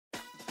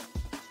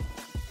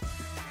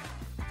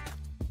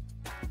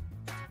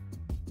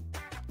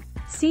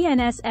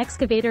CNS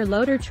Excavator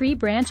Loader Tree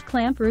Branch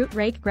Clamp Root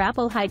Rake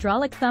Grapple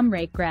Hydraulic Thumb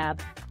Rake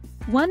Grab.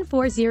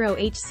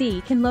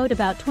 140HC can load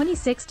about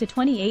 26 to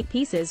 28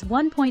 pieces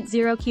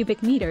 1.0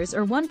 cubic meters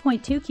or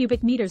 1.2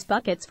 cubic meters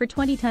buckets for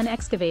 20-ton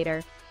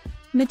excavator.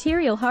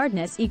 Material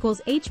hardness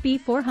equals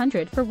HB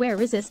 400 for wear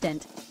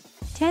resistant.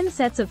 10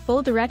 sets of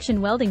full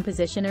direction welding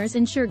positioners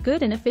ensure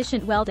good and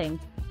efficient welding.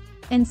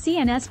 And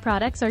CNS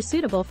products are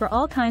suitable for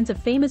all kinds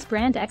of famous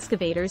brand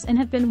excavators and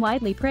have been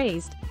widely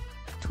praised.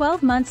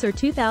 12 months or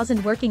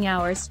 2,000 working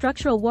hours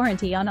structural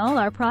warranty on all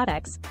our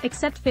products,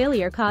 except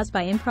failure caused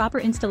by improper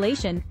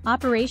installation,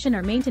 operation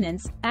or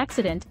maintenance,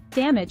 accident,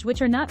 damage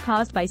which are not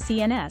caused by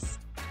CNS.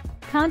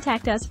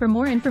 Contact us for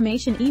more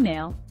information.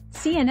 Email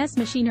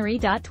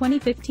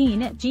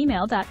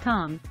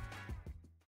cnsmachinery.2015@gmail.com.